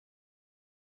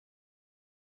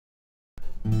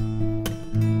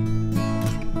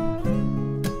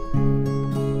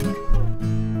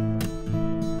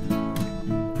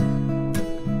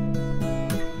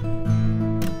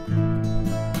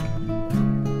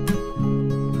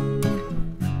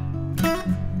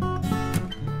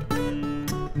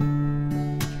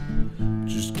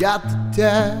Just got the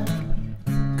time,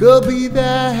 could be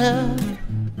that,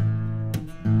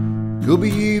 could be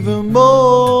even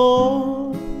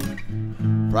more.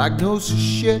 Prognosis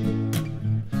shit,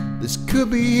 this could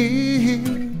be it.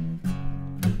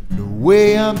 No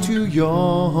way, I'm too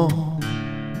young.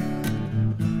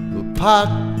 But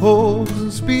potholes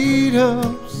and speed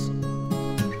humps,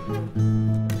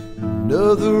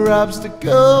 another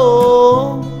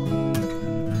obstacle.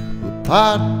 But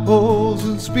potholes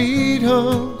and speed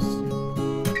humps,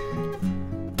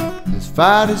 this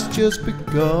fight has just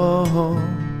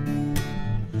begun.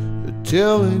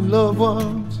 Telling loved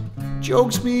ones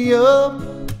chokes me up.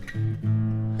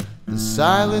 The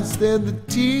silence, then the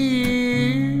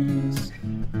tears.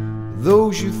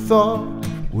 Those you thought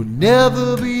would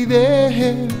never be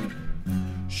there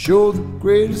show the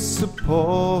greatest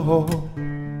support.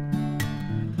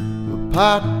 With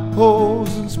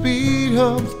potholes and speed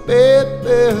humps,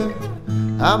 baby,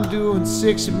 I'm doing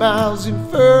 60 miles in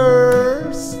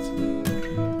first.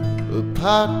 With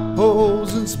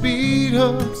potholes and speed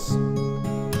humps,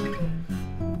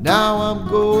 now I'm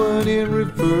going in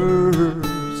reverse.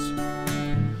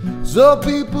 Some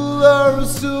people are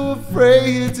so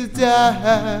afraid to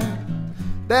die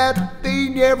that they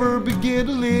never begin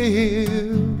to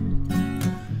live.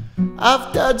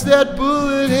 I've dodged that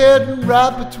bullet heading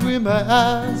right between my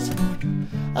eyes.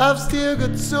 I've still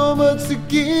got so much to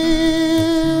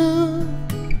give.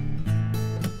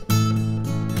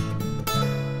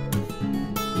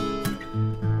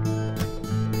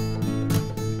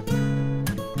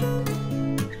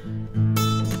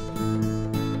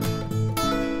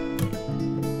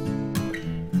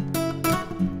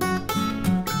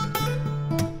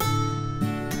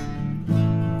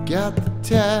 Got the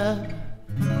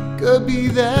time, could be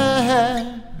that,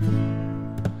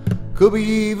 could be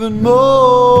even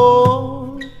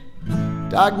more.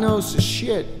 Diagnosis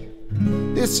shit,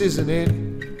 this isn't it,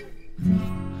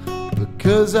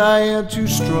 because I am too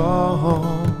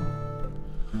strong.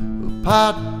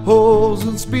 Potholes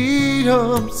and speed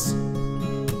humps,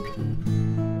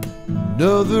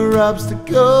 another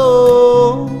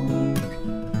obstacle.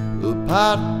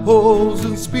 Potholes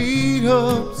and speed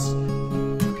humps,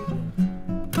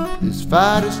 this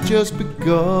fight has just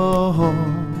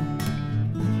begun.